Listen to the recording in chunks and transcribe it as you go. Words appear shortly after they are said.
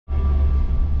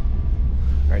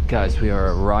Alright guys, we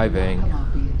are arriving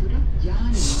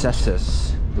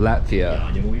Cesis,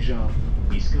 Latvia.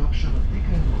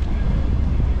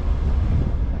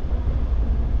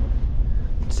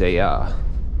 It's a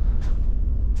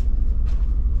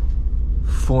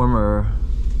former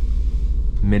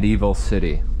medieval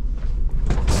city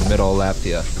in middle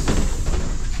Latvia.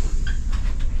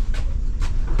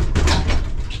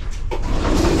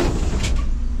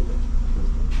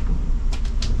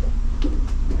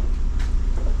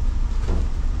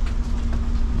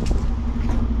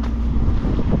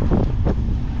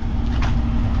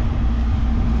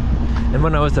 And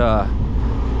when I was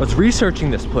researching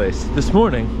this place this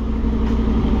morning,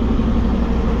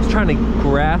 I was trying to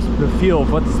grasp the feel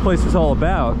of what this place was all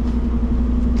about.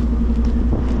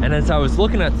 And as I was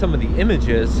looking at some of the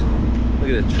images,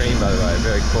 look at the train, by the way,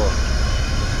 very cool.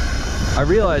 I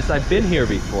realized I've been here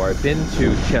before. I've been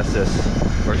to Cesis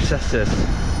or Cesis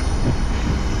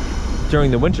during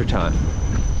the winter time.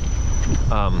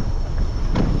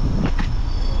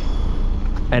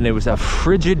 And it was a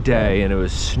frigid day, and it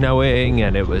was snowing,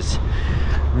 and it was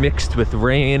mixed with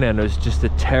rain, and it was just a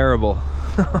terrible,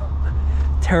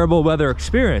 terrible weather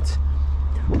experience.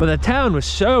 But the town was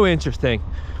so interesting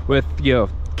with, you know,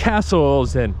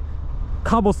 castles and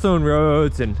cobblestone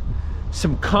roads and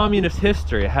some communist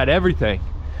history. It had everything.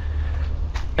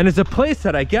 And it's a place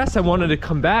that I guess I wanted to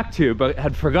come back to, but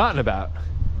had forgotten about.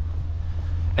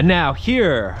 And now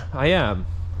here I am,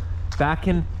 back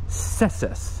in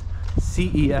Cesis.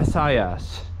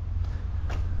 C-E-S-I-S.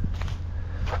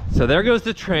 So there goes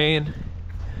the train.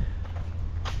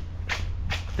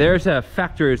 There's a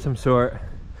factory of some sort.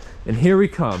 And here we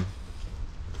come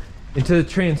into the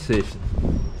train station.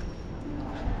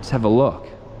 Let's have a look.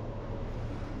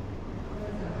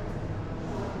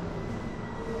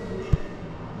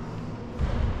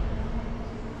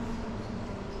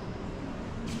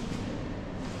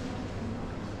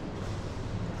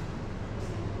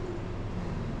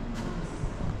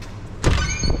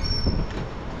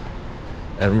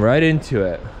 And right into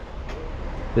it,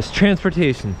 this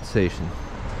transportation station.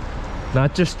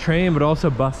 Not just train, but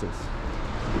also buses.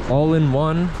 All in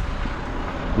one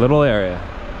little area.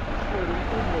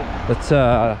 Let's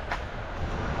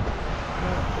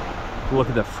look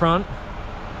at the front.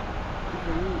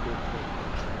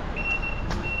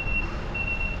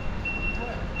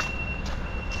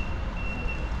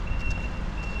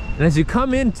 And as you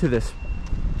come into this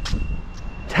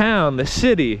town, the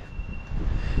city,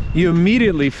 you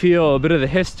immediately feel a bit of the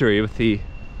history with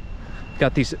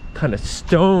got these kind of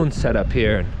stones set up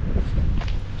here, and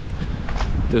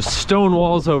there's stone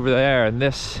walls over there, and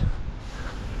this,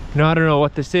 you know, I don't know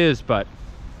what this is, but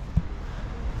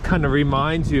kind of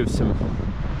reminds you of some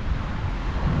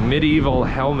medieval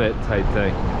helmet type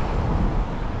thing.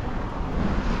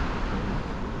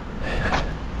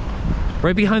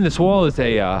 Right behind this wall is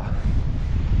it's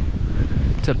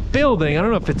a building. I don't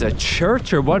know if it's a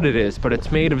church or what it is, but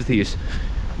it's made of these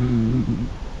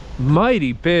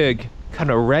mighty big kind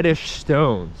of reddish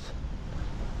stones.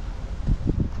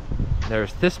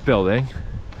 There's this building.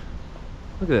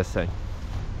 Look at this thing.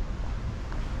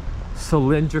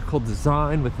 Cylindrical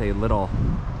design with a little,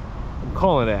 I'm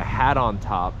calling it a hat on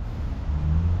top.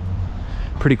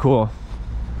 Pretty cool.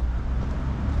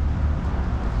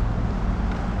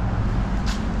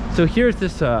 So here's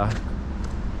this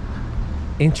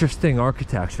interesting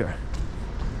architecture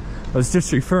I was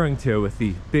just referring to with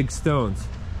the big stones.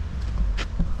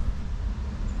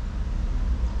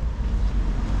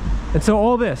 And so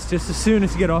all this just as soon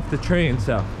as you get off the train,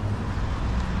 so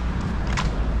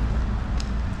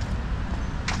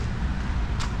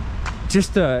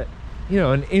just a, you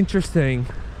know, an interesting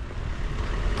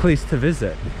place to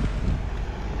visit.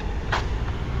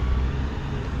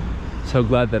 So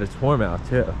glad that it's warm out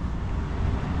too.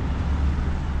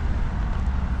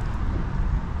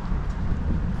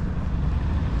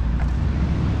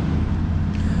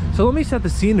 So let me set the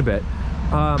scene a bit.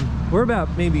 We're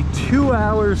about maybe 2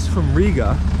 hours from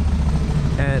Riga,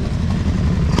 and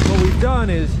what we've done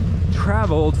is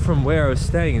traveled from where I was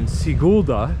staying in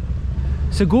Sigulda.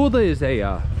 Sigulda is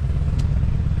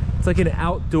it's like an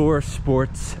outdoor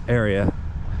sports area.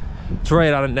 It's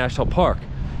right out of National Park.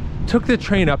 Took the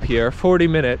train up here,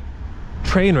 40-minute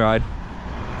train ride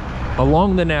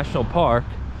along the National Park.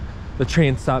 The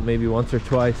train stopped maybe once or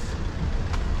twice,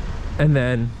 and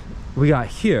then we got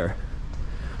here.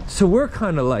 So we're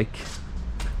kind of like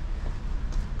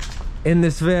in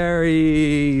this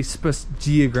very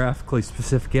geographically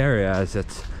specific area, as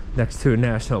it's next to a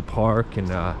national park,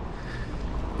 and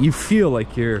you feel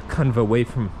like you're kind of away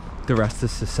from the rest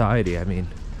of society. I mean,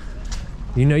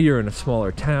 you know, you're in a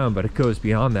smaller town, but it goes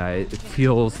beyond that. It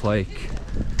feels like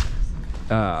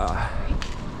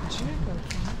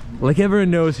like everyone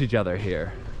knows each other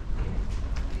here.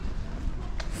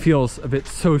 Feels a bit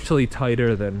socially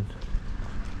tighter than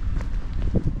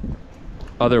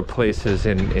other places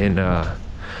in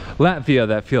Latvia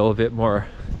that feel a bit more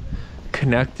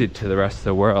connected to the rest of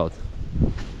the world,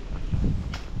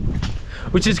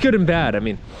 which is good and bad. I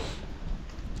mean,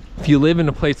 if you live in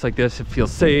a place like this, it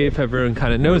feels safe, everyone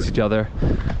kind of knows each other,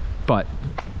 but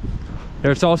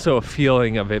there's also a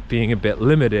feeling of it being a bit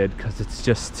limited because it's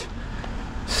just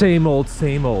same old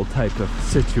type of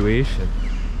situation,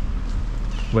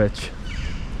 which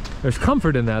there's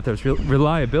comfort in that, there's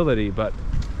reliability, but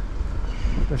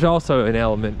there's also an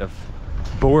element of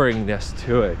boringness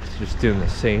to it. It's just doing the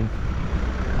same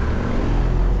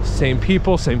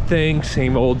people, same thing,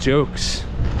 same old jokes,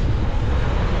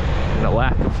 and a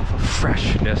lack of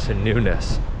freshness and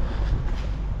newness.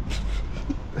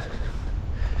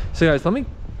 So guys, let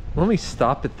me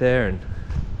stop it there, and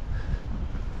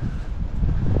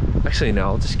actually no,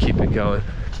 I'll just keep it going.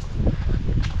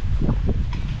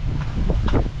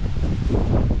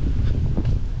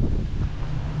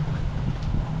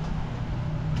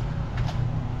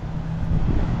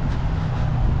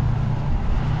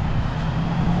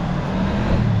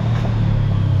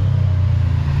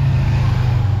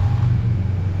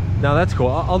 Now that's cool.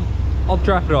 I'll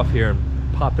drop it off here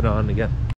and pop it on again.